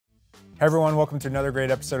Hey everyone, welcome to another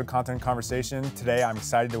great episode of Content Conversation. Today I'm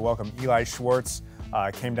excited to welcome Eli Schwartz.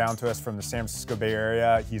 Came down to us from the San Francisco Bay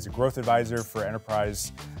Area. He's a growth advisor for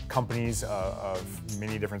enterprise companies of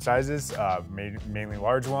many different sizes, mainly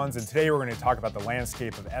large ones. And today we're going to talk about the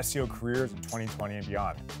landscape of SEO careers in 2020 and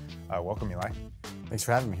beyond. Welcome, Eli. Thanks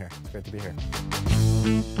for having me here. It's great to be here.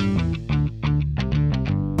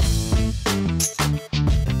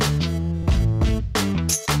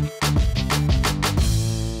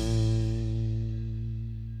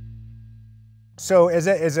 So as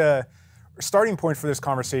a starting point for this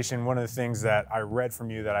conversation, one of the things that I read from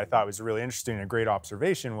you that I thought was really interesting and a great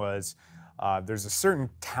observation was there's a certain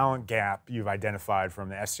talent gap you've identified from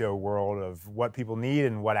the SEO world of what people need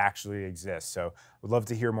and what actually exists. So would love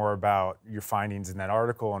to hear more about your findings in that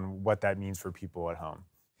article and what that means for people at home.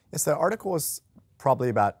 Yes, the article was probably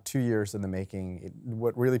about 2 years in the making.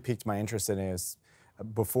 What really piqued my interest in it is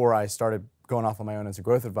before I started going off on my own as a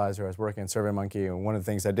growth advisor, I was working at SurveyMonkey, and one of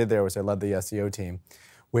the things I did there was I led the SEO team,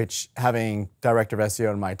 which having director of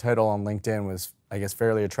SEO in my title on LinkedIn was, I guess,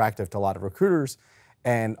 fairly attractive to a lot of recruiters.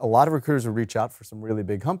 And a lot of recruiters would reach out for some really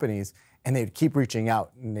big companies, and they'd keep reaching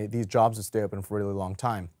out, and these jobs would stay open for a really long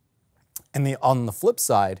time. And on the flip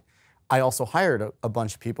side, I also hired a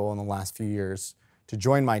bunch of people in the last few years to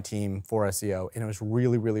join my team for SEO, and it was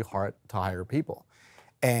really, really hard to hire people.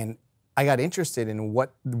 And I got interested in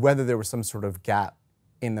whether there was some sort of gap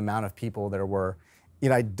in the amount of people there were. You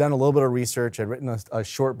know, I'd done a little bit of research, I'd written a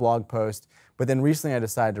short blog post, but then recently I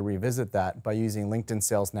decided to revisit that by using LinkedIn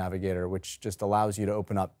Sales Navigator, which just allows you to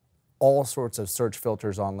open up all sorts of search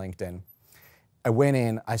filters on LinkedIn. I went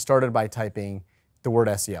in, I started by typing the word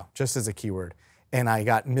SEO, just as a keyword, and I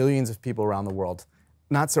got millions of people around the world.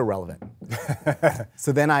 Not so relevant.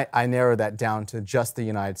 So then I narrowed that down to just the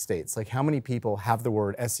United States. Like, how many people have the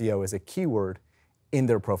word SEO as a keyword in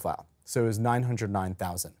their profile? So it was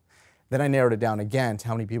 909,000. Then I narrowed it down again to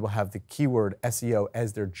how many people have the keyword SEO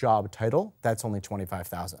as their job title. That's only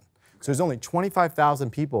 25,000. So there's only 25,000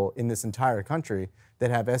 people in this entire country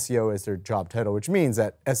that have SEO as their job title, which means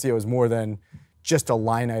that SEO is more than just a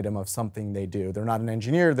line item of something they do. They're not an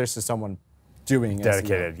engineer, they're just someone doing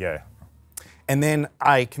Dedicated, SEO. yeah. And then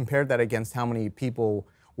I compared that against how many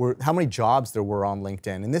jobs there were on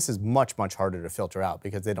LinkedIn. And this is much, much harder to filter out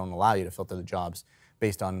because they don't allow you to filter the jobs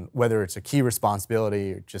based on whether it's a key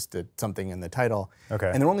responsibility or just something in the title. Okay.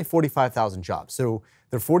 And there are only 45,000 jobs. So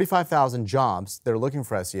there are 45,000 jobs that are looking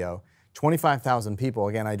for SEO. 25,000 people,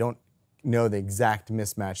 again, I don't know the exact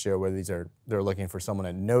mismatch there, whether they're looking for someone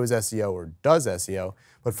that knows SEO or does SEO,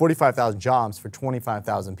 but 45,000 jobs for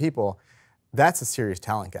 25,000 people, that's a serious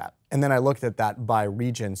talent gap. And then I looked at that by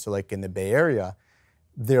region. So like in the Bay Area,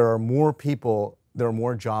 there are more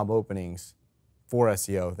job openings for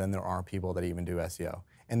SEO than there are people that even do SEO.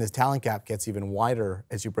 And this talent gap gets even wider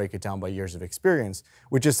as you break it down by years of experience,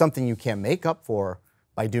 which is something you can't make up for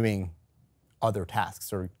by doing other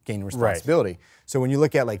tasks or gaining responsibility. Right. So when you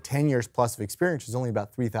look at like 10 years plus of experience, there's only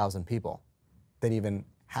about 3,000 people that even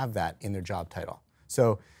have that in their job title.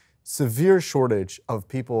 So severe shortage of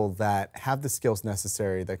people that have the skills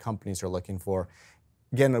necessary that companies are looking for.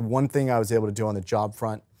 Again, one thing I was able to do on the job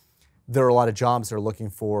front, there are a lot of jobs that are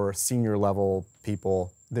looking for senior level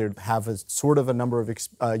people. They have a sort of a number of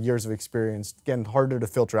years of experience. Again, harder to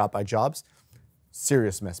filter out by jobs.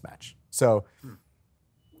 Serious mismatch. So,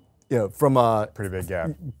 you know, from a pretty big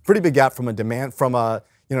gap from a demand, from a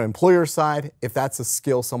employer side. If that's a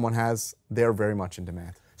skill someone has, they're very much in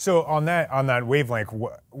demand. So on that wavelength,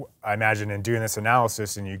 I imagine in doing this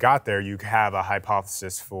analysis and you got there, you have a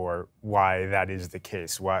hypothesis for why that is the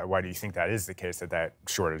case. Why do you think that is the case, that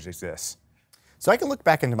shortage exists? So I can look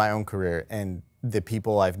back into my own career and the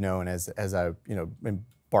people I've known as I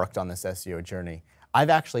embarked on this SEO journey. I've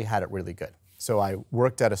actually had it really good. So I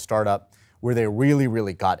worked at a startup where they really,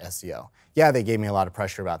 really got SEO. Yeah, they gave me a lot of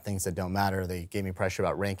pressure about things that don't matter. They gave me pressure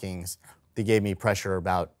about rankings. They gave me pressure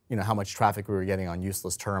about how much traffic we were getting on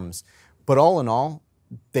useless terms. But all in all,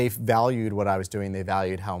 they valued what I was doing. They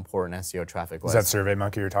valued how important SEO traffic was. Was that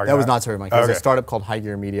SurveyMonkey you're talking about? That was not SurveyMonkey. It was a startup called High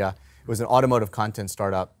Gear Media. It was an automotive content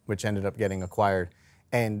startup, which ended up getting acquired.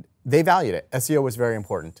 And they valued it. SEO was very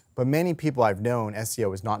important. But many people I've known, SEO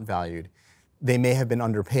was not valued. They may have been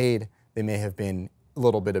underpaid. They may have been a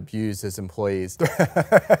little bit abused as employees.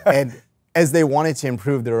 And as they wanted to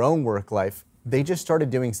improve their own work life, they just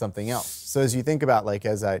started doing something else. So as you think about, like,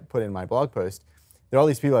 as I put in my blog post, there are all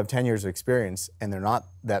these people who have 10 years of experience, and they're not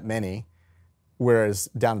that many, whereas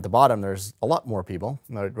down at the bottom, there's a lot more people,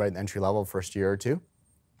 right in the entry level, first year or two.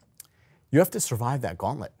 You have to survive that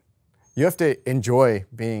gauntlet. You have to enjoy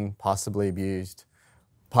being possibly abused,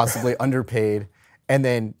 possibly underpaid, and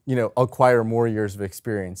then acquire more years of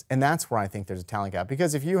experience. And that's where I think there's a talent gap.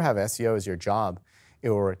 Because if you have SEO as your job,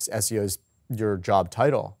 or it's SEO's your job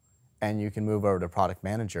title, and you can move over to product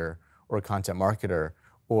manager or content marketer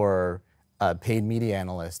or paid media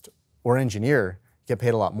analyst or engineer, get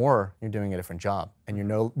paid a lot more, you're doing a different job.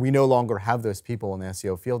 And we no longer have those people in the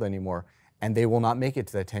SEO field anymore, and they will not make it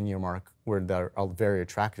to that 10-year mark where they're very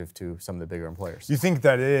attractive to some of the bigger employers. You think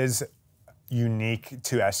that is unique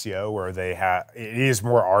to SEO, where it is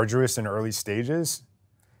more arduous in early stages?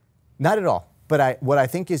 Not at all. But what I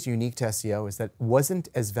think is unique to SEO is that it wasn't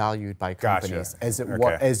as valued by companies as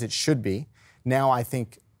it should be. Now I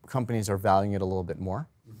think companies are valuing it a little bit more,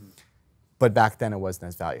 but back then it wasn't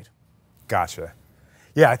as valued. Gotcha.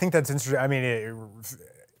 Yeah, I think that's interesting. I mean,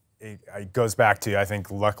 it goes back to, I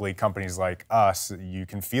think, luckily companies like us, you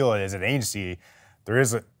can feel it as an agency. There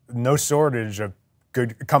is no shortage of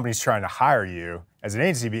good companies trying to hire you as an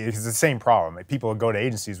agency, because it's the same problem. Like, people go to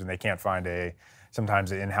agencies when they can't find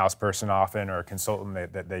sometimes an in-house person often, or a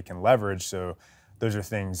consultant that they can leverage. So those are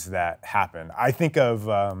things that happen. I think of,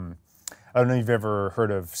 I don't know if you've ever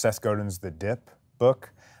heard of Seth Godin's The Dip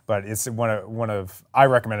book, but it's I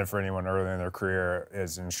recommend it for anyone early in their career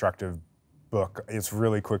as an instructive book. It's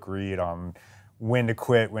really quick read on when to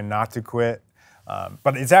quit, when not to quit.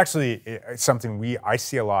 But it's actually something I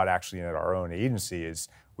see a lot actually at our own agency. Is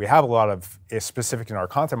we have a lot of, specific in our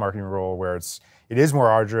content marketing role, where it is more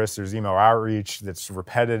arduous. There's email outreach that's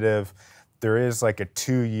repetitive. There is like a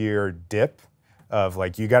 2-year dip of,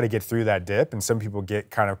 like, you got to get through that dip, and some people get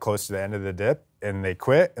kind of close to the end of the dip and they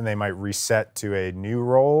quit, and they might reset to a new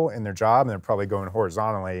role in their job, and they're probably going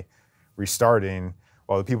horizontally, restarting,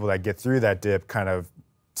 while the people that get through that dip kind of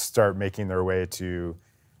start making their way to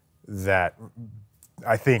that,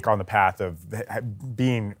 I think, on the path of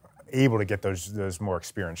being able to get those more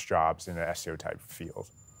experienced jobs in an SEO type field.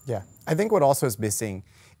 Yeah, I think what also is missing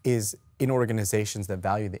is in organizations that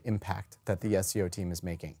value the impact that the SEO team is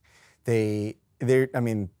making. I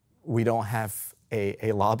mean, we don't have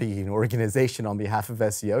a lobbying organization on behalf of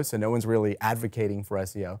SEO, so no one's really advocating for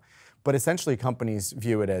SEO. But essentially, companies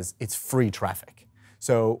view it as it's free traffic.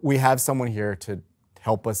 So we have someone here to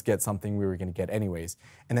help us get something we were going to get anyways,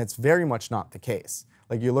 and that's very much not the case.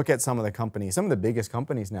 Like, you look at some of the companies, some of the biggest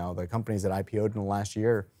companies now, the companies that IPO'd in the last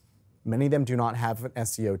year, many of them do not have an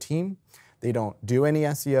SEO team. They don't do any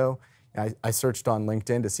SEO. I searched on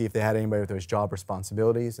LinkedIn to see if they had anybody with those job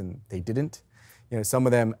responsibilities, and they didn't. Some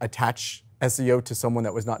of them attach SEO to someone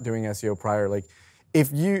that was not doing SEO prior. Like, if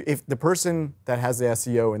the person that has the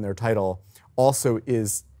SEO in their title also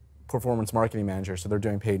is performance marketing manager, so they're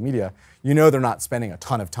doing paid media, they're not spending a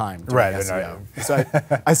ton of time doing SEO. So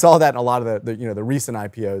I saw that in a lot of the recent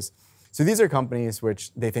IPOs. So these are companies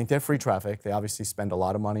which they think they have free traffic. They obviously spend a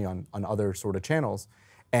lot of money on other sort of channels,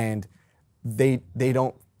 and they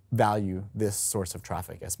don't value this source of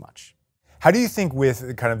traffic as much. How do you think,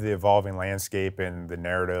 with kind of the evolving landscape and the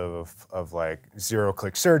narrative of like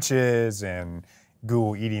zero-click searches and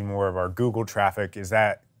Google eating more of our Google traffic, is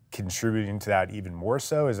that contributing to that even more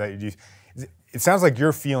so? It sounds like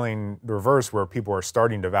you're feeling the reverse, where people are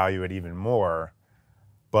starting to value it even more,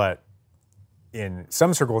 but in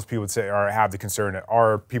some circles, people would say, or have the concern,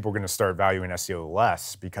 are people going to start valuing SEO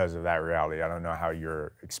less because of that reality? I don't know how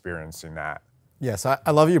you're experiencing that. Yes, I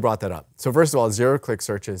love you brought that up. So first of all, zero-click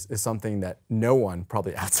searches is something that no one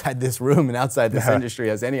probably outside this room and outside this industry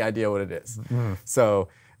has any idea what it is. So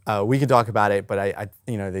we can talk about it, but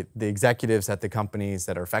the executives at the companies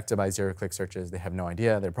that are affected by zero-click searches, they have no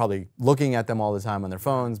idea. They're probably looking at them all the time on their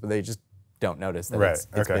phones, but they just don't notice that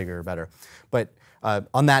it's bigger or better. But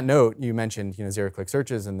on that note, you mentioned zero-click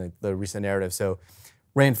searches and the recent narrative. So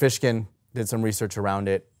Rand Fishkin did some research around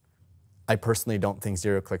it. I personally don't think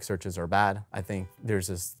zero-click searches are bad. I think there's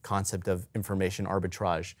this concept of information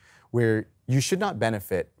arbitrage, where you should not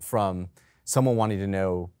benefit from someone wanting to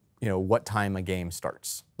know, what time a game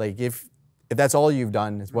starts. Like, if that's all you've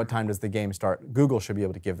done is what time does the game start, Google should be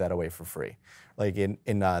able to give that away for free. Like in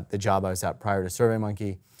the job I was at prior to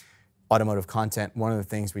SurveyMonkey, automotive content, one of the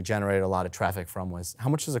things we generated a lot of traffic from was, how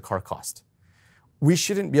much does a car cost? We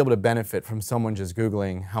shouldn't be able to benefit from someone just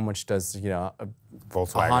Googling how much does a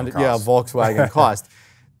Volkswagen cost.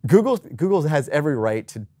 Google has every right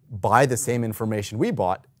to buy the same information we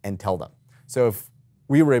bought and tell them. So if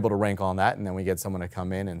we were able to rank on that, and then we get someone to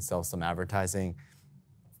come in and sell some advertising,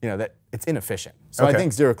 that it's inefficient. So I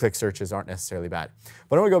think zero-click searches aren't necessarily bad.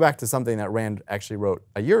 But I want to go back to something that Rand actually wrote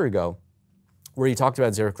a year ago, where he talked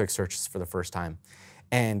about zero-click searches for the first time.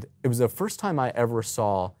 And it was the first time I ever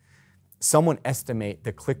saw someone estimate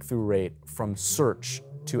the click-through rate from search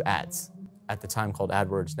to ads, at the time called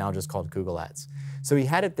AdWords, now just called Google Ads. So he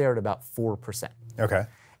had it there at about 4%. Okay.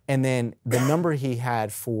 And then the number he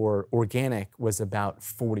had for organic was about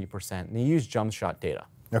 40%. And he used jump shot data.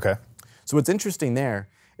 Okay. So what's interesting there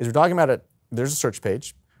is we're talking about there's a search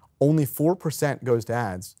page, only 4% goes to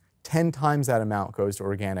ads, 10 times that amount goes to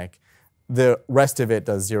organic. The rest of it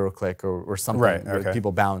does zero click or something where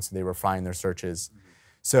people bounce and they refine their searches.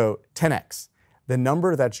 So 10x. The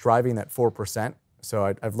number that's driving that 4%, so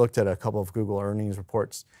I've looked at a couple of Google earnings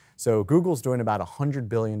reports. So Google's doing about $100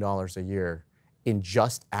 billion a year in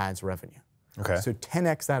just ads revenue. Okay. So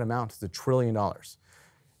 10x that amount is $1 trillion.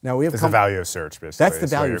 Now we have the value of search, basically. That's the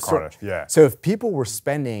value of search. Yeah. So if people were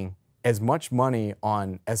spending as much money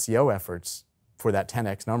on SEO efforts for that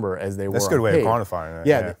 10x number as they were on That's a good way paid, of quantifying it.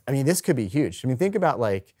 Yeah, I mean, this could be huge. I mean, think about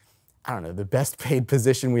like, I don't know, the best paid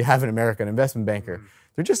position we have in America, an investment banker.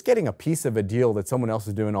 They're just getting a piece of a deal that someone else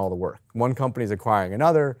is doing all the work. One company's acquiring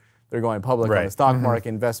another, they're going public on the stock market,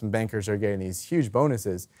 investment bankers are getting these huge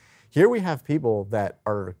bonuses. Here we have people that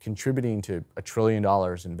are contributing to $1 trillion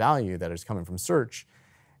in value that is coming from search,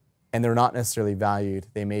 and they're not necessarily valued.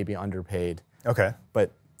 They may be underpaid. Okay.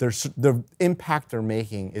 But the impact they're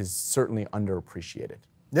making is certainly underappreciated.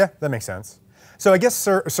 Yeah, that makes sense. So I guess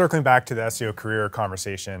circling back to the SEO career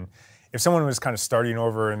conversation, if someone was kind of starting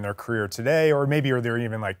over in their career today, or maybe they're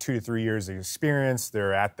even like 2 to 3 years of experience,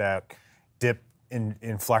 they're at that dip in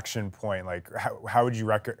inflection point, like how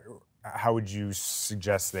would you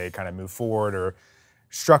suggest they kind of move forward or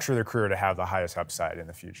structure their career to have the highest upside in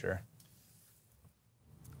the future?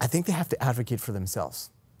 I think they have to advocate for themselves.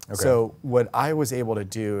 Okay. So what I was able to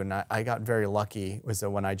do, and I got very lucky, was that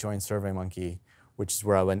when I joined SurveyMonkey, which is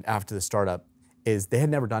where I went after the startup, is they had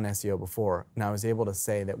never done SEO before, and I was able to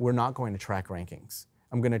say that we're not going to track rankings.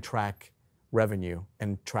 I'm going to track revenue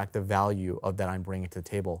and track the value of that I'm bringing to the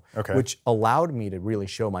table, which allowed me to really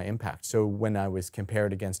show my impact. So when I was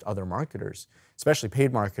compared against other marketers, especially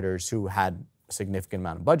paid marketers who had a significant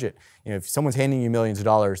amount of budget, if someone's handing you millions of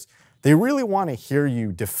dollars, they really want to hear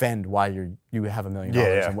you defend why you have $1 million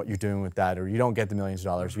and what you're doing with that, or you don't get the millions of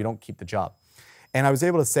dollars, you don't keep the job. And I was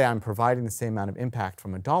able to say I'm providing the same amount of impact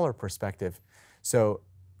from a dollar perspective. So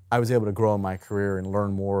I was able to grow in my career and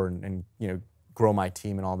learn more and grow my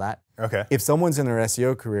team and all that. Okay. If someone's in their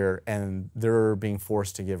SEO career and they're being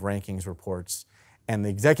forced to give rankings reports and the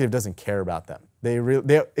executive doesn't care about them,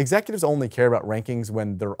 executives only care about rankings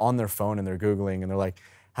when they're on their phone and they're Googling and they're like,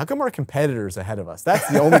 how come our competitors ahead of us? That's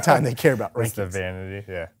the only time they care about rankings. It's the vanity,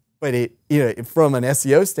 yeah. But from an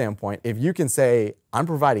SEO standpoint, if you can say, I'm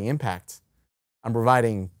providing impact, I'm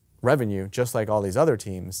providing revenue, just like all these other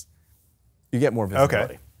teams, you get more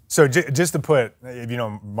visibility. Okay. So just to put, if you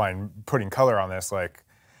don't mind putting color on this, like,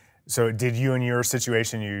 so did you in your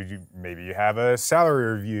situation, maybe you have a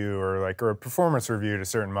salary review or a performance review at a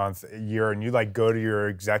certain month, year, and you go to your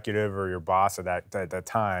executive or your boss at that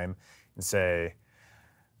time and say,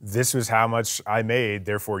 this was how much I made,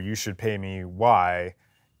 therefore you should pay me Y,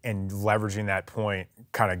 and leveraging that point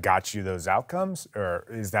kind of got you those outcomes? Or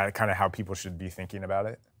is that kind of how people should be thinking about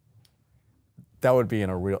it? That would be in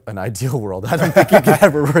an ideal world. I don't think it could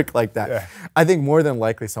ever work like that. Yeah. I think more than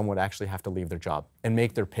likely someone would actually have to leave their job and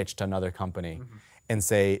make their pitch to another company and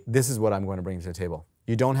say, this is what I'm going to bring to the table.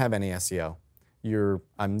 You don't have any SEO.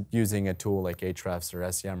 I'm using a tool like Ahrefs or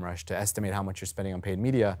SEMrush to estimate how much you're spending on paid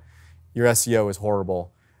media. Your SEO is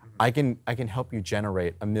horrible. I can help you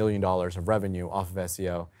generate $1 million of revenue off of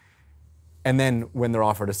SEO. And then when they're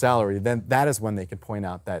offered a salary, then that is when they can point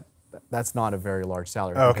out that that's not a very large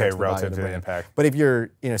salary. Okay, relative to the impact. But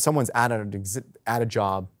if someone's at a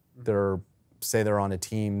job, say they're on a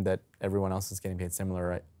team that everyone else is getting paid similar,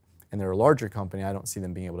 right? And they're a larger company, I don't see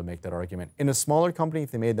them being able to make that argument. In a smaller company,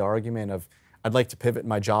 if they made the argument of, I'd like to pivot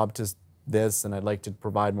my job to this and I'd like to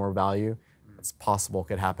provide more value, it's possible,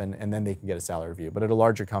 could happen, and then they can get a salary review. But at a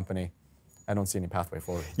larger company, I don't see any pathway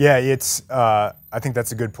forward. Yeah, I think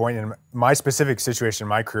that's a good point. In my specific situation in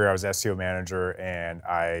my career, I was SEO manager, and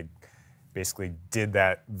I basically did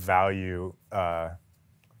that value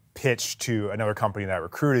pitch to another company that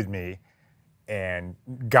recruited me and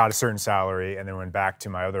got a certain salary, and then went back to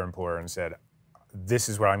my other employer and said, this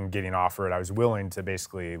is what I'm getting offered. I was willing to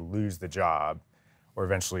basically lose the job or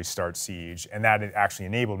eventually start Siege. And that actually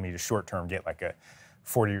enabled me to short-term get like a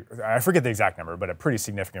 40, I forget the exact number, but a pretty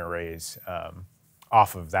significant raise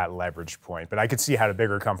off of that leverage point. But I could see how a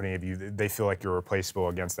bigger company, if they feel like you're replaceable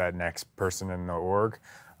against that next person in the org,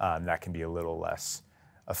 that can be a little less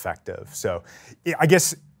effective. So I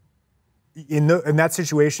guess in that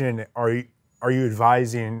situation, are you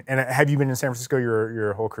advising, and have you been in San Francisco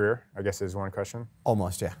your whole career, I guess is one question?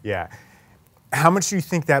 Almost, yeah. Yeah. How much do you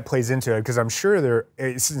think that plays into it? Because I'm sure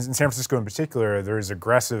in San Francisco in particular, there's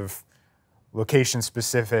aggressive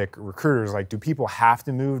location-specific recruiters, like do people have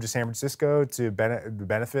to move to San Francisco to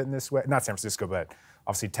benefit in this way? Not San Francisco, but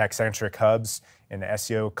obviously tech-centric hubs in the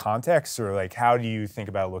SEO context, or like how do you think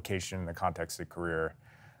about location in the context of career?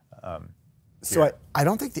 So I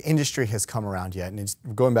don't think the industry has come around yet. And it's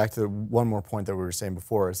going back to one more point that we were saying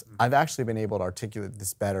before is I've actually been able to articulate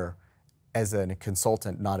this better as a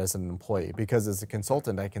consultant, not as an employee. Because as a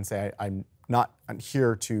consultant, I can say I'm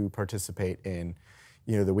here to participate in,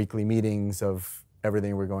 the weekly meetings of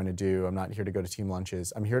everything we're going to do. I'm not here to go to team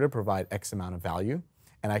lunches. I'm here to provide X amount of value,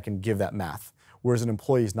 and I can give that math. Whereas an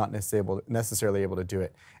employee is not necessarily able to do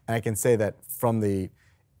it. And I can say that from the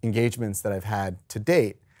engagements that I've had to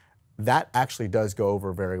date, that actually does go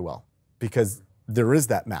over very well because there is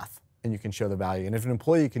that math and you can show the value. And if an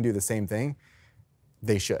employee can do the same thing,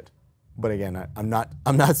 they should. But again, I'm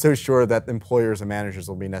not so sure that employers and managers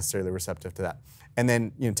will be necessarily receptive to that. And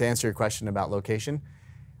then to answer your question about location,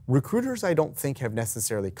 recruiters I don't think have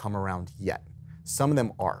necessarily come around yet. Some of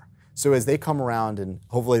them are. So as they come around, and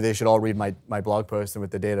hopefully they should all read my blog post and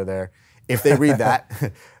with the data there, if they read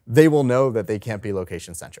that, they will know that they can't be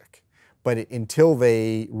location centric. But until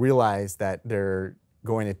they realize that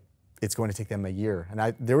it's going to take them a year.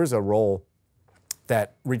 And there was a role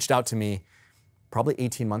that reached out to me probably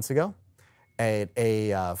 18 months ago at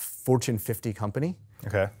a Fortune 50 company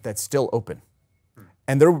that's still open.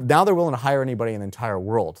 And now they're willing to hire anybody in the entire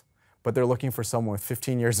world, but they're looking for someone with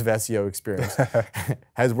 15 years of SEO experience,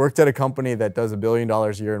 has worked at a company that does $1 billion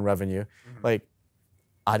a year in revenue. Like,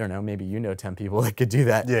 I don't know, maybe 10 people that could do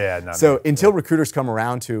that. Yeah. Until recruiters come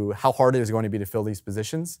around to how hard it is going to be to fill these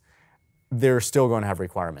positions, they're still going to have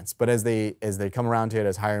requirements. But as they come around to it,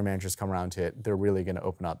 as hiring managers come around to it, they're really going to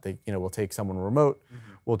open up. We'll take someone remote,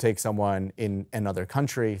 we'll take someone in another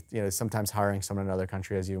country. Sometimes hiring someone in another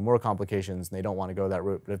country has even more complications, and they don't want to go that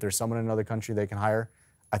route. But if there's someone in another country they can hire,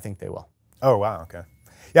 I think they will. Oh, wow, okay.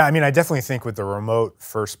 Yeah, I mean, I definitely think with the remote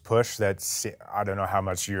first push, I don't know how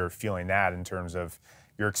much you're feeling that in terms of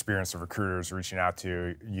your experience of recruiters reaching out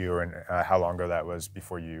to you and how long ago that was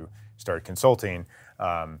before you started consulting.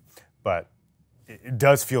 But it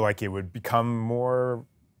does feel like it would become more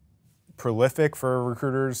prolific for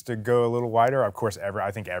recruiters to go a little wider. Of course,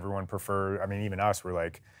 I think everyone even us, we're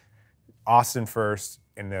like Austin first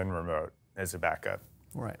and then remote as a backup.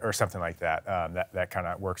 Right. Or something like that. That kind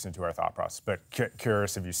of works into our thought process. But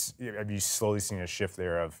curious, have you slowly seen a shift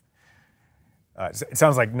there of, it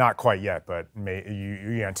sounds like not quite yet, but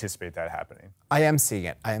you anticipate that happening? I am seeing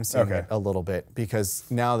it. It a little bit because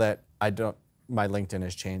now that my LinkedIn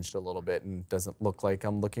has changed a little bit and doesn't look like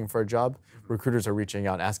I'm looking for a job, recruiters are reaching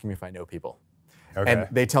out and asking me if I know people. Okay. And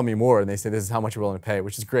they tell me more and they say, this is how much you're willing to pay,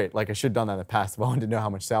 which is great. Like I should have done that in the past. If I wanted to know how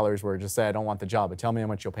much salaries were, just say, I don't want the job, but tell me how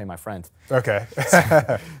much you'll pay my friend. Okay.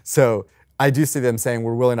 So I do see them saying,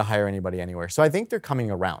 we're willing to hire anybody anywhere. So I think they're coming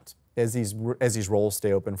around. As these roles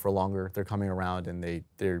stay open for longer, they're coming around and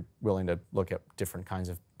they're willing to look at different kinds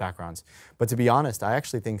of backgrounds. But to be honest, I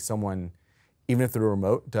actually think someone, even if they're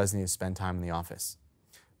remote, does need to spend time in the office.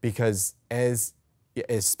 Because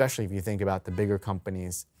especially if you think about the bigger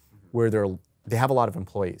companies where they have a lot of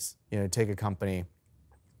employees. Take a company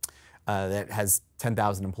that has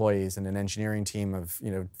 10,000 employees and an engineering team of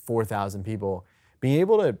 4,000 people. Being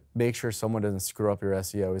able to make sure someone doesn't screw up your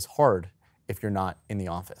SEO is hard if you're not in the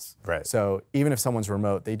office. Right. So even if someone's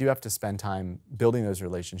remote, they do have to spend time building those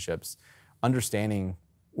relationships, understanding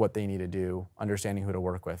what they need to do, understanding who to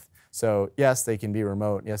work with. So yes, they can be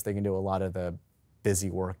remote. Yes, they can do a lot of the busy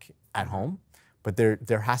work at home, but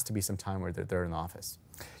there has to be some time where they're in the office.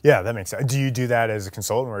 Yeah, that makes sense. Do you do that as a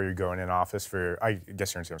consultant where you're going in office I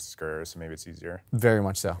guess you're in San Francisco, so maybe it's easier? Very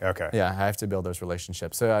much so. Okay. Yeah, I have to build those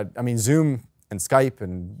relationships. So Zoom and Skype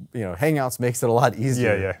and Hangouts makes it a lot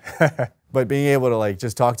easier. Yeah. But being able to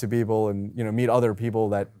just talk to people and meet other people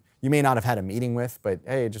that you may not have had a meeting with, but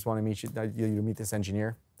hey, I just want to meet you meet this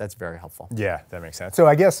engineer, that's very helpful. Yeah, that makes sense. So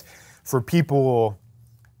I guess for people,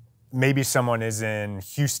 maybe someone is in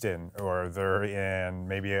Houston or they're in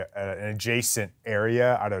maybe an adjacent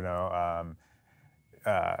area. I don't know.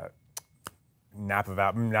 Napa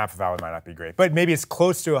Valley might not be great, but maybe it's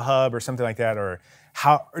close to a hub or something like that. Or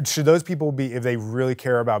how should those people be if they really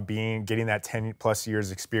care about getting that 10+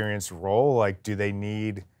 years experience role? Like, do they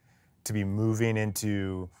need to be moving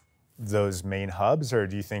into those main hubs, or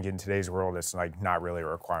do you think in today's world it's like not really a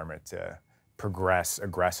requirement to progress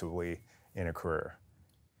aggressively in a career?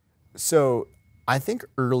 So I think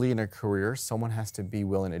early in a career, someone has to be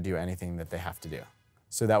willing to do anything that they have to do.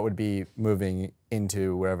 So that would be moving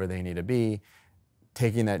into wherever they need to be,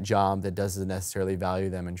 taking that job that doesn't necessarily value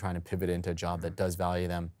them and trying to pivot into a job that does value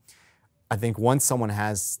them. I think once someone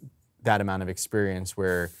has that amount of experience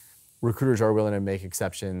where recruiters are willing to make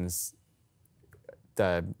exceptions.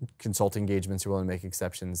 The consulting engagements are willing to make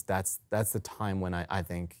exceptions. That's the time when I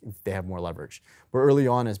think they have more leverage. But early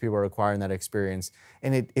on, as people are acquiring that experience,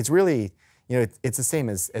 and it's really, it's the same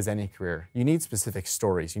as any career. You need specific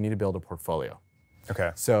stories. You need to build a portfolio.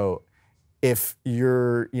 Okay. So if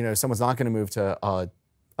you're, someone's not going to move to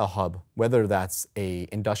a hub, whether that's a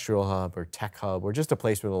industrial hub or tech hub or just a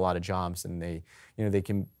place with a lot of jobs, and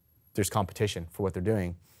there's competition for what they're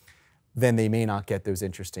doing, then they may not get those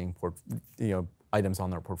interesting items on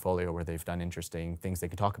their portfolio where they've done interesting things they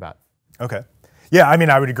can talk about. Okay. Yeah, I mean,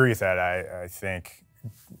 I would agree with that. I think,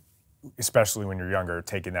 especially when you're younger,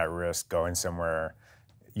 taking that risk, going somewhere,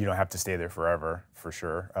 you don't have to stay there forever, for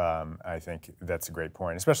sure. I think that's a great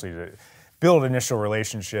point, especially to build initial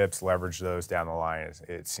relationships, leverage those down the line.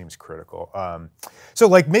 It seems critical. So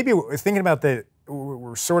like maybe thinking about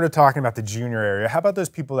we're sort of talking about the junior area. How about those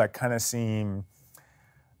people that kind of seem,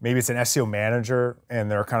 maybe it's an SEO manager and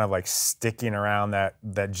they're kind of like sticking around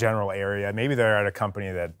that general area. Maybe they're at a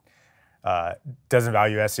company that doesn't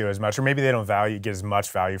value SEO as much, or maybe they don't get as much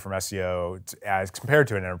value from SEO as compared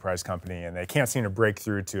to an enterprise company, and they can't seem to break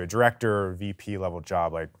through to a director or VP level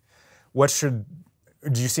job. Like,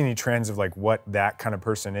 do you see any trends of like what that kind of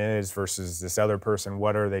person is versus this other person?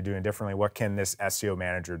 What are they doing differently? What can this SEO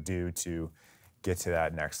manager do to get to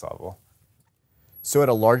that next level? So at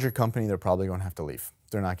a larger company, they're probably going to have to leave.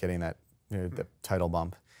 They're not getting that the title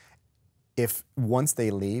bump. If once they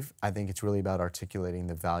leave, I think it's really about articulating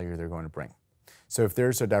the value they're going to bring. So if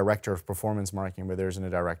there's a director of performance marketing, but there isn't a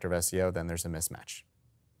director of SEO, then there's a mismatch.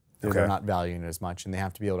 Okay. They're not valuing it as much, and they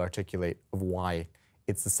have to be able to articulate of why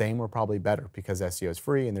it's the same or probably better, because SEO is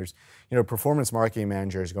free. And there's, performance marketing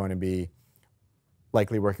manager is going to be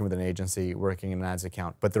likely working with an agency, working in an ads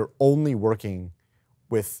account, but they're only working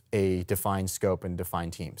with a defined scope and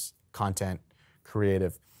defined teams, content,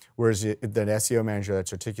 creative. Whereas the SEO manager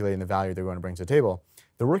that's articulating the value they're going to bring to the table,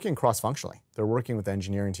 they're working cross-functionally. They're working with the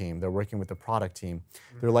engineering team. They're working with the product team.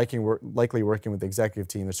 They're likely working with the executive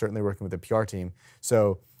team. They're certainly working with the PR team.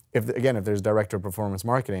 So if there's a director of performance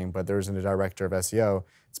marketing, but there isn't a director of SEO,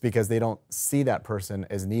 it's because they don't see that person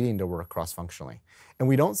as needing to work cross-functionally. And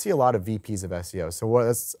we don't see a lot of VPs of SEO. So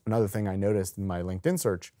that's another thing I noticed in my LinkedIn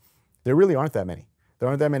search. There really aren't that many. There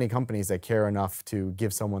aren't that many companies that care enough to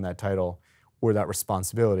give someone that title or that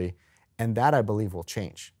responsibility. And that, I believe, will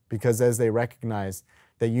change. Because as they recognize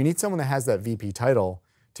that you need someone that has that VP title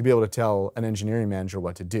to be able to tell an engineering manager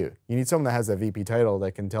what to do. You need someone that has that VP title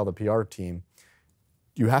that can tell the PR team,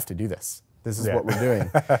 you have to do this. This is what we're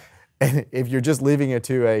doing. And if you're just leaving it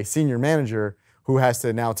to a senior manager who has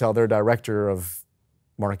to now tell their director of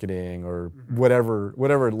marketing or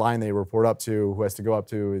whatever line they report up to, who has to go up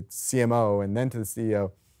to its CMO and then to the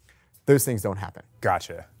CEO, those things don't happen.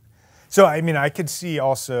 Gotcha. So, I mean, I could see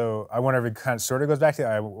also, I wonder if it kind of sort of goes back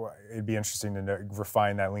to, it'd be interesting to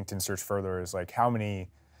refine that LinkedIn search further, is like how many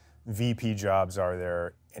VP jobs are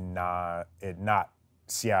there in not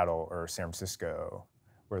Seattle or San Francisco,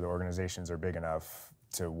 where the organizations are big enough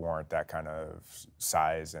to warrant that kind of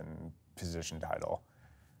size and position title?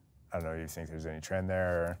 I don't know, do you think there's any trend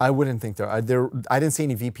there? I wouldn't think I didn't see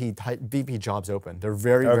any VP jobs open. There are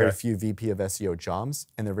very few VP of SEO jobs,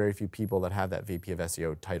 and there are very few people that have that VP of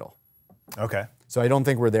SEO title. Okay. So I don't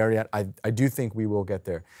think we're there yet. I do think we will get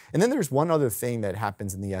there. And then there's one other thing that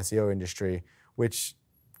happens in the SEO industry, which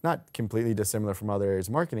not completely dissimilar from other areas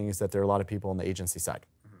of marketing, is that there are a lot of people on the agency side.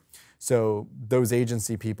 So those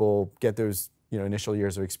agency people get those initial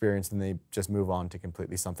years of experience, and they just move on to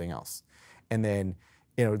completely something else. And then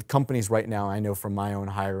companies right now, I know from my own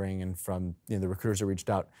hiring and from the recruiters that reached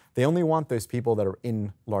out, they only want those people that are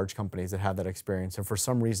in large companies that have that experience. And for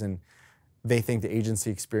some reason, they think the agency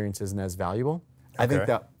experience isn't as valuable. Okay. I think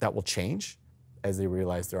that will change as they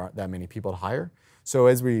realize there aren't that many people to hire. So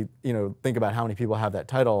as we think about how many people have that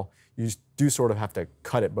title, you do sort of have to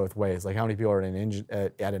cut it both ways. Like how many people are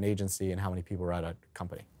at an agency and how many people are at a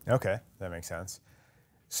company. Okay, that makes sense.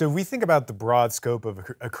 So if we think about the broad scope of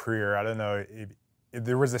a career, I don't know, if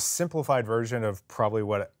there was a simplified version of probably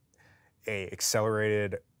what a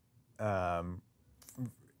accelerated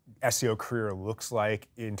SEO career looks like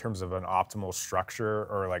in terms of an optimal structure,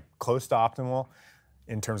 or like close to optimal,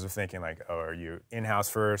 in terms of thinking like, oh, are you in-house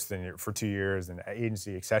first, then you're for 2 years, then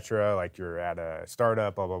agency, et cetera, like you're at a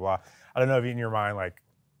startup, blah, blah, blah. I don't know if in your mind, like,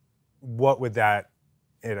 what would that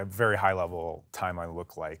at a very high level timeline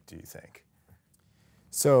look like, do you think?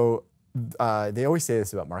 So they always say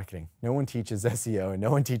this about marketing. No one teaches SEO and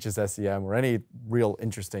no one teaches SEM or any real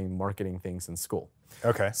interesting marketing things in school.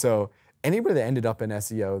 Okay. So anybody that ended up in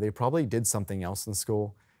SEO, they probably did something else in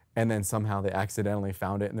school, and then somehow they accidentally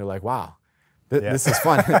found it, and they're like, wow, This is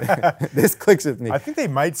fun. This clicks with me. I think they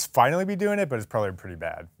might finally be doing it, but it's probably pretty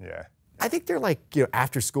bad. Yeah. I think they're like,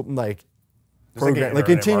 after school, like, like like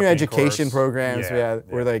continuing education programs, Yeah.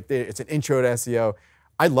 where like it's an intro to SEO.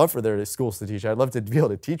 I'd love for their schools to teach. I'd love to be able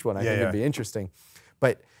to teach one. I think it'd be interesting.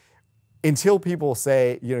 But until people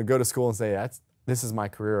say, go to school and say, this is my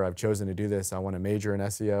career, I've chosen to do this, I want to major in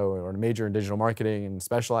SEO or major in digital marketing and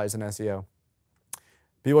specialize in SEO,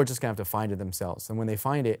 people are just going to have to find it themselves. And when they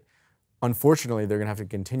find it, unfortunately, they're going to have to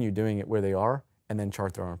continue doing it where they are and then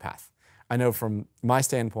chart their own path. I know from my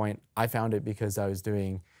standpoint, I found it because I was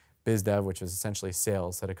doing biz dev, which is essentially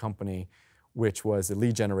sales at a company, which was a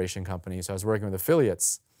lead generation company. So I was working with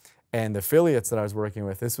affiliates. And the affiliates that I was working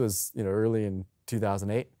with, this was early in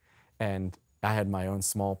 2008, and I had my own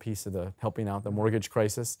small piece of helping out the mortgage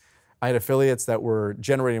crisis. I had affiliates that were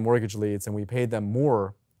generating mortgage leads, and we paid them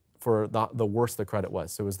more for the worse the credit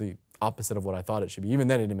was. So it was the opposite of what I thought it should be. Even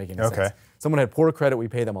then, it didn't make any sense. Someone had poor credit, we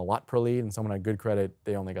paid them a lot per lead, and someone had good credit,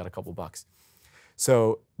 they only got a couple bucks.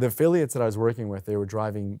 So the affiliates that I was working with, they were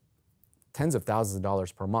driving tens of thousands of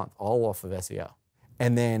dollars per month, all off of SEO.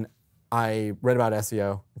 And then I read about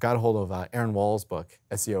SEO, got a hold of Aaron Wall's book,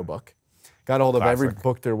 SEO book, got a hold of every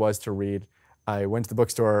book there was to read. I went to the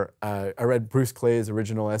bookstore, I read Bruce Clay's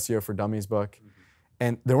original SEO for Dummies book,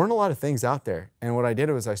 and there weren't a lot of things out there. And what I did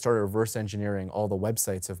was I started reverse engineering all the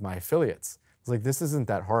websites of my affiliates. I was like, this isn't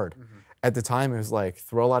that hard. At the time, it was like,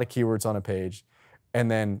 throw a lot of keywords on a page, and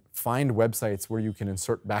then find websites where you can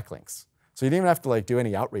insert backlinks. So you didn't even have to like do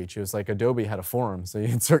any outreach. It was like Adobe had a forum, so you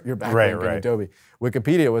insert your backlink in Adobe.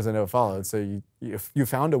 Wikipedia was a no-follow, so you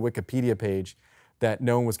found a Wikipedia page that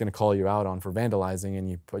no one was going to call you out on for vandalizing, and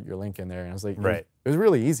you put your link in there. And I was like, it was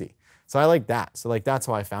really easy. So I like that. So like that's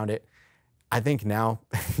how I found it. I think now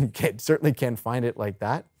you certainly can't find it like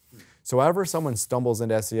that. So however someone stumbles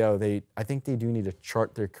into SEO, I think they do need to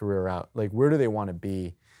chart their career out. Like where do they want to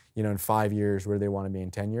be, in 5 years? Where do they want to be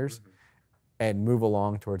in 10 years? And move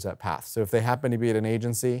along towards that path. So if they happen to be at an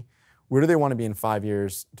agency, where do they want to be in 5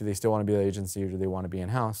 years? Do they still want to be at an agency, or do they want to be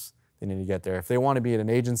in-house? They need to get there. If they want to be at an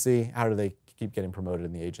agency, how do they keep getting promoted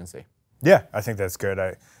in the agency? Yeah, I think that's good.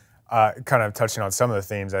 I kind of touching on some of the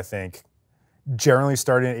themes, I think generally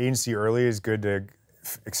starting an agency early is good to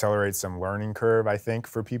accelerate some learning curve, I think,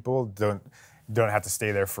 for people. Don't have to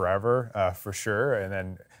stay there forever, for sure. And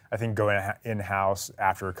then I think going in-house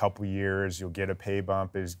after a couple years, you'll get a pay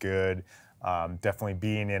bump is good. Definitely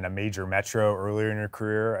being in a major metro earlier in your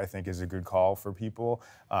career, I think, is a good call for people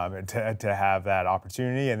to have that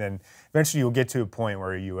opportunity. And then eventually you'll get to a point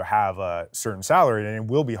where you have a certain salary, and it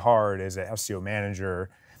will be hard as an SEO manager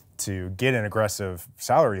to get an aggressive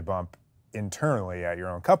salary bump internally at your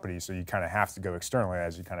own company. So you kind of have to go externally,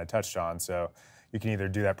 as you kind of touched on. So you can either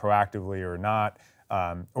do that proactively or not.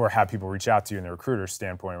 Or have people reach out to you in the recruiter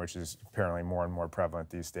standpoint, which is apparently more and more prevalent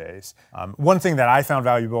these days. One thing that I found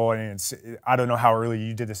valuable, and I don't know how early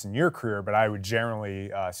you did this in your career, but I would generally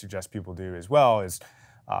suggest people do as well, is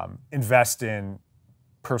invest in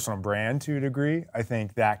personal brand to a degree. I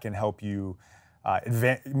think that can help you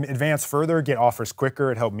advance further, get offers quicker.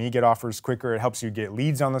 It helped me get offers quicker. It helps you get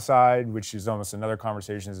leads on the side, which is almost another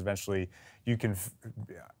conversation, is eventually you can...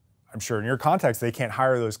 I'm sure in your context, they can't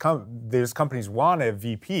hire those companies want a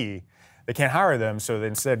VP. They can't hire them, so they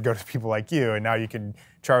instead go to people like you, and now you can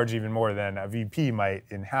charge even more than a VP might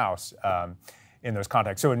in-house in those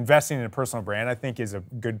contexts. So investing in a personal brand, I think, is a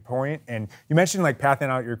good point. And you mentioned like pathing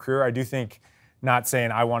out your career. I do think not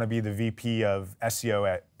saying I want to be the VP of SEO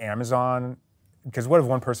at Amazon, because what if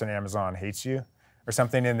one person at Amazon hates you or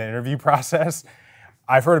something in the interview process?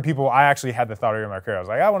 I've heard of people, I actually had the thought earlier in my career. I was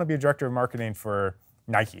like, I want to be a director of marketing for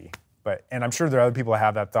Nike. And I'm sure there are other people that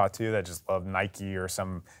have that thought too, that just love Nike or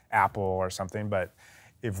some Apple or something. But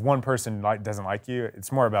if one person doesn't like you,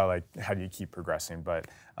 it's more about like, how do you keep progressing? But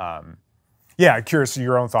yeah, curious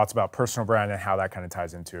your own thoughts about personal brand and how that kind of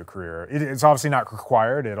ties into a career. It's obviously not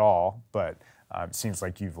required at all, but it seems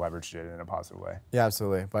like you've leveraged it in a positive way. Yeah,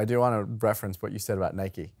 absolutely. But I do want to reference what you said about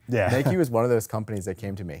Nike. Yeah. Nike was one of those companies that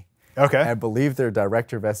came to me. Okay. I believe their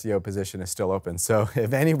director of SEO position is still open. So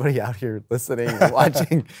if anybody out here listening or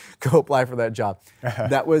watching, go apply for that job.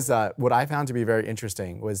 That was what I found to be very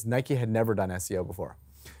interesting was Nike had never done SEO before.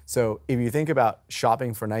 So if you think about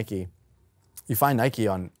shopping for Nike, you find Nike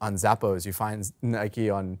on Zappos, you find Nike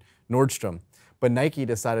on Nordstrom, but Nike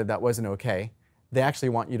decided that wasn't okay. They actually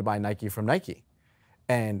want you to buy Nike from Nike.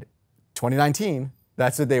 And 2019,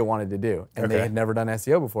 that's what they wanted to do. And they had never done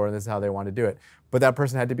SEO before, and this is how they wanted to do it. But that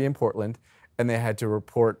person had to be in Portland, and they had to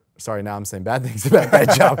report, sorry, now I'm saying bad things about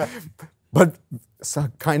that job, but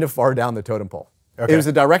kind of far down the totem pole. It was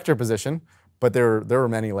a director position, but there were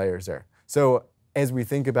many layers there. So as we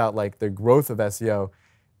think about like the growth of SEO,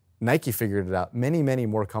 Nike figured it out. Many, many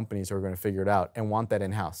more companies are going to figure it out and want that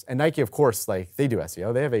in-house. And Nike, of course, like they do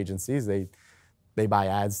SEO. They have agencies. They buy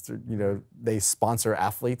ads. They sponsor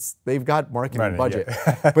athletes. They've got marketing budget,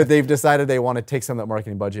 but they've decided they want to take some of that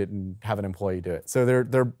marketing budget and have an employee do it. So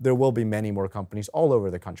there will be many more companies all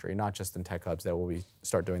over the country, not just in tech hubs, that will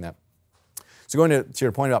start doing that. So going to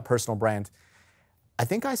your point about personal brand, I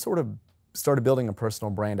think I sort of started building a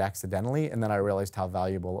personal brand accidentally, and then I realized how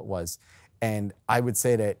valuable it was. And I would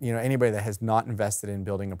say that anybody that has not invested in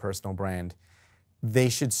building a personal brand, they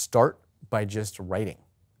should start by just writing.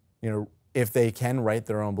 If they can write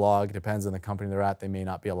their own blog, depends on the company they're at, they may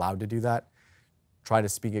not be allowed to do that. Try to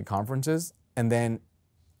speak at conferences, and then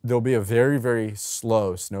there'll be a very, very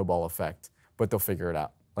slow snowball effect, but they'll figure it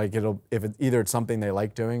out. Like either it's something they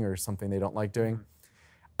like doing or something they don't like doing.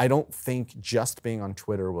 I don't think just being on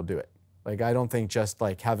Twitter will do it. Like I don't think just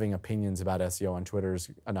like having opinions about SEO on Twitter is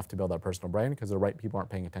enough to build that personal brand, because the right people aren't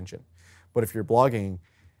paying attention. But if you're blogging,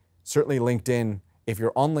 certainly LinkedIn, if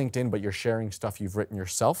you're on LinkedIn but you're sharing stuff you've written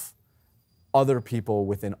yourself, other people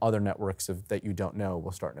within other networks that you don't know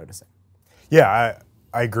will start noticing. Yeah,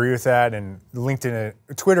 I agree with that. And LinkedIn,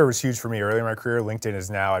 Twitter was huge for me early in my career. LinkedIn is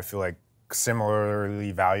now, I feel like,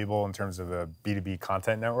 similarly valuable in terms of a B2B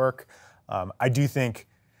content network. I do think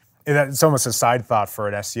it's almost a side thought for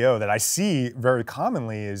an SEO that I see very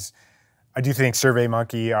commonly is, I do think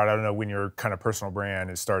SurveyMonkey, I don't know when your kind of personal brand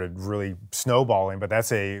has started really snowballing, but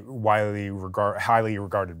that's a highly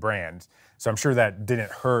regarded brand. So I'm sure that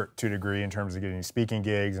didn't hurt to a degree in terms of getting speaking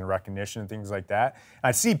gigs and recognition and things like that.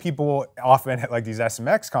 I see people often at like these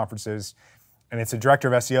SMX conferences, and it's a director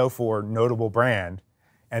of SEO for notable brand,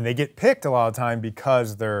 and they get picked a lot of the time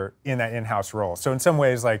because they're in that in-house role. So in some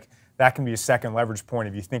ways, like that can be a second leverage point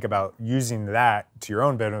if you think about using that to your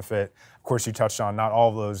own benefit. Of course, you touched on not all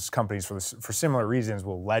of those companies for similar reasons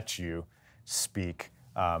will let you speak,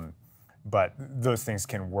 but those things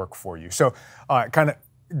can work for you. So kind of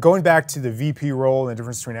going back to the VP role and the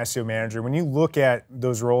difference between SEO manager, when you look at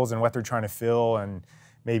those roles and what they're trying to fill, and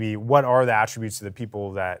maybe what are the attributes of the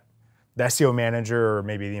people that the SEO manager or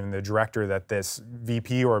maybe even the director that this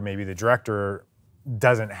VP or maybe the director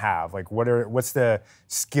doesn't have? Like what's the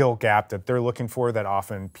skill gap that they're looking for that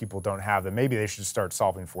often people don't have that maybe they should start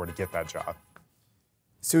solving for to get that job?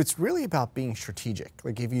 So it's really about being strategic.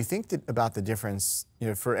 Like if you think about the difference,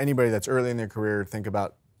 for anybody that's early in their career, think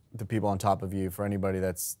about the people on top of you. For anybody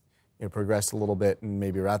that's progressed a little bit and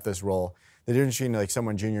maybe are at this role, the difference between like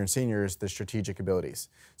someone junior and senior is the strategic abilities.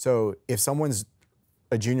 So if someone's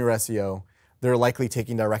a junior SEO, they're likely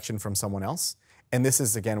taking direction from someone else. And this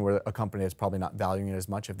is, again, where a company is probably not valuing it as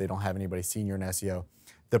much if they don't have anybody senior in SEO.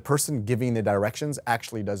 The person giving the directions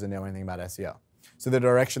actually doesn't know anything about SEO. So the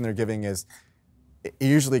direction they're giving it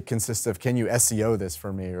usually consists of, can you SEO this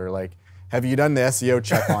for me? Or like, have you done the SEO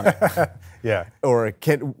check on it? Yeah. Or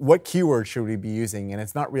what keyword should we be using? And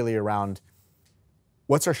it's not really around,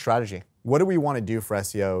 what's our strategy? What do we want to do for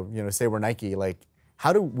SEO? Say we're Nike, like,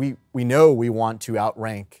 how do we know we want to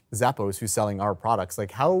outrank Zappos who's selling our products? Like,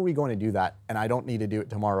 how are we going to do that? And I don't need to do it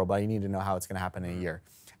tomorrow, but I need to know how it's going to happen in a year.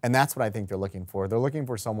 And that's what I think they're looking for. They're looking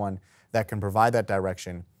for someone that can provide that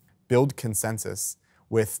direction, build consensus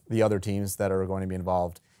with the other teams that are going to be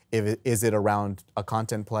involved. Is it around a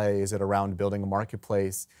content play? Is it around building a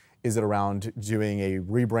marketplace? Is it around doing a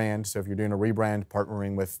rebrand? So if you're doing a rebrand,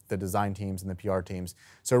 partnering with the design teams and the PR teams.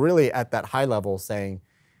 So really at that high level saying,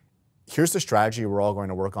 here's the strategy we're all going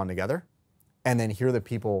to work on together, and then here are the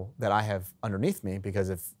people that I have underneath me, because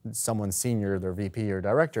if someone's senior, they're VP or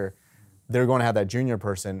director, they're going to have that junior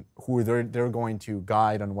person who they're going to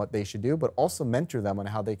guide on what they should do, but also mentor them on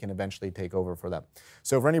how they can eventually take over for them.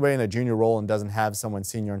 So for anybody in a junior role and doesn't have someone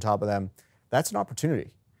senior on top of them, that's an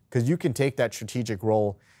opportunity, because you can take that strategic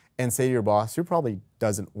role and say to your boss, who probably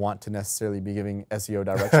doesn't want to necessarily be giving SEO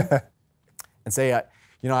direction, and say,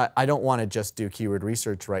 I don't want to just do keyword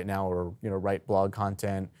research right now, or write blog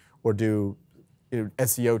content, or do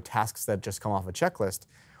SEO tasks that just come off a checklist.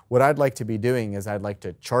 What I'd like to be doing is I'd like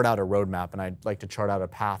to chart out a roadmap, and I'd like to chart out a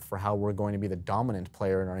path for how we're going to be the dominant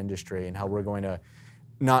player in our industry, and how we're going to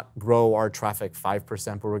not grow our traffic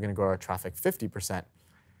 5%, but we're going to grow our traffic 50%.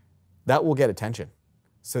 That will get attention.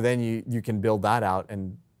 So then you can build that out,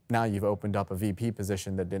 and now you've opened up a VP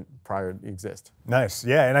position that didn't prior exist. Nice,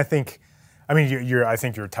 yeah, and I think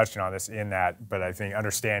you're touching on this in that, but I think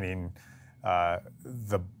understanding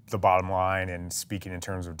the bottom line and speaking in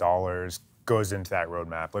terms of dollars goes into that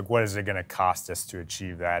roadmap. Like, what is it going to cost us to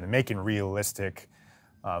achieve that, and making realistic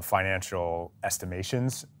financial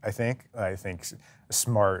estimations. I think a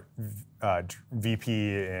smart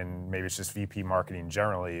VP, and maybe it's just VP marketing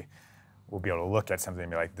generally, will be able to look at something and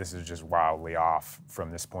be like, this is just wildly off from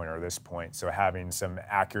this point or this point. So having some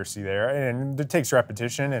accuracy there, and it takes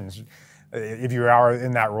repetition, and if you are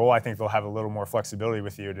in that role, I think they'll have a little more flexibility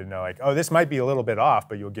with you to know like, oh, this might be a little bit off,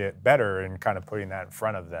 but you'll get better in kind of putting that in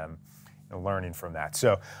front of them and learning from that.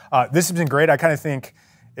 So this has been great. I kind of think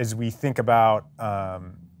as we think about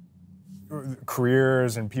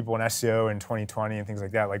careers and people in SEO in 2020 and things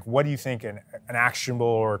like that, like what do you think an actionable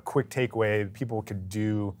or quick takeaway people could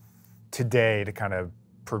do today to kind of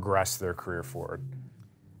progress their career forward?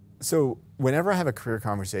 So whenever I have a career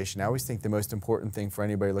conversation, I always think the most important thing for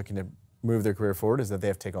anybody looking to move their career forward is that they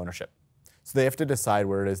have to take ownership. So they have to decide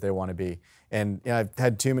where it is they want to be. And I've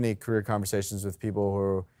had too many career conversations with people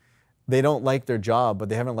who they don't like their job, but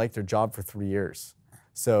they haven't liked their job for 3 years.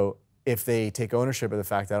 So if they take ownership of the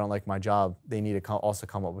fact that I don't like my job, they need to also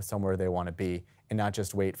come up with somewhere they want to be and not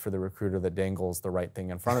just wait for the recruiter that dangles the right thing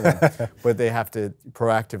in front of them. But they have to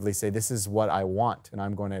proactively say, this is what I want, and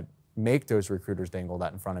I'm going to make those recruiters dangle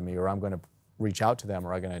that in front of me, or I'm going to reach out to them,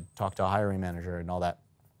 or I'm going to talk to a hiring manager and all that.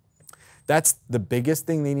 That's the biggest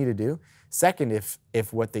thing they need to do. Second,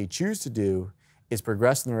 if what they choose to do is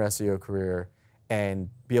progress in their SEO career and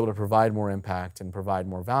be able to provide more impact and provide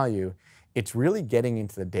more value, it's really getting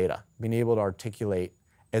into the data, being able to articulate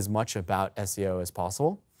as much about SEO as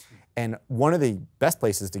possible. And one of the best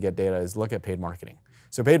places to get data is look at paid marketing.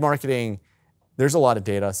 So paid marketing, there's a lot of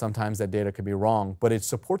data. Sometimes that data could be wrong, but it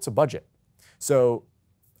supports a budget. So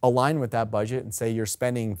align with that budget and say you're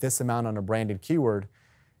spending this amount on a branded keyword.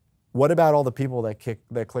 What about all the people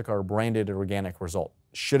that click our branded organic result?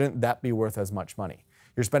 Shouldn't that be worth as much money?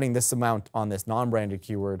 You're spending this amount on this non-branded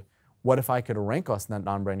keyword. What if I could rank us in that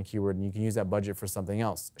non-branded keyword and you can use that budget for something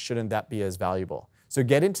else? Shouldn't that be as valuable? So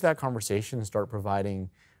get into that conversation and start providing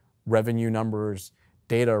revenue numbers,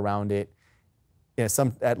 data around it. You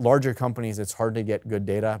know, at larger companies, it's hard to get good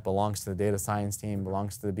data. It belongs to the data science team,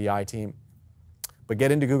 belongs to the BI team. But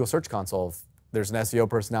get into Google Search Console. If there's an SEO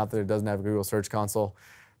person out there that doesn't have a Google Search Console,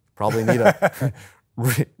 probably need to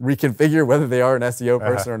reconfigure whether they are an SEO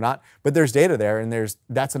person or not. But there's data there, and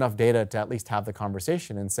that's enough data to at least have the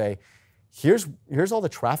conversation and say, here's all the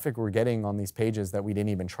traffic we're getting on these pages that we didn't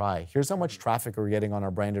even try. Here's how much traffic we're getting on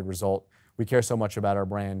our branded result. We care so much about our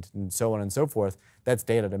brand, and so on and so forth. That's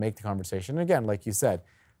data to make the conversation. And again, like you said,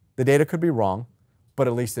 the data could be wrong, but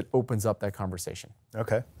at least it opens up that conversation.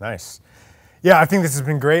 Okay, nice. Yeah, I think this has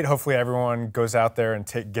been great. Hopefully everyone goes out there and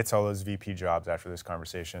gets all those VP jobs after this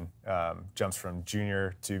conversation. Jumps from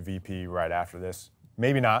junior to VP right after this.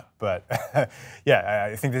 Maybe not, but yeah,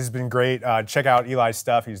 I think this has been great. Check out Eli's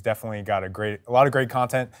stuff. He's definitely got a lot of great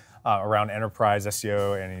content around enterprise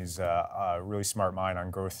SEO, and he's a really smart mind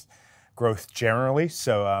on growth generally.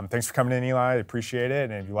 So thanks for coming in, Eli. I appreciate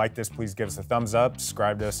it. And if you like this, please give us a thumbs up.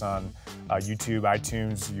 Subscribe to us on YouTube,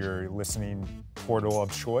 iTunes, your listening portal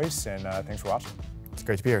of choice. And thanks for watching. It's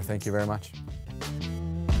great to be here. Thank you very much.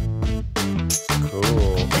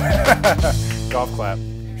 Cool. Golf clap.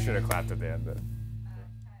 Should have clapped at the end, but.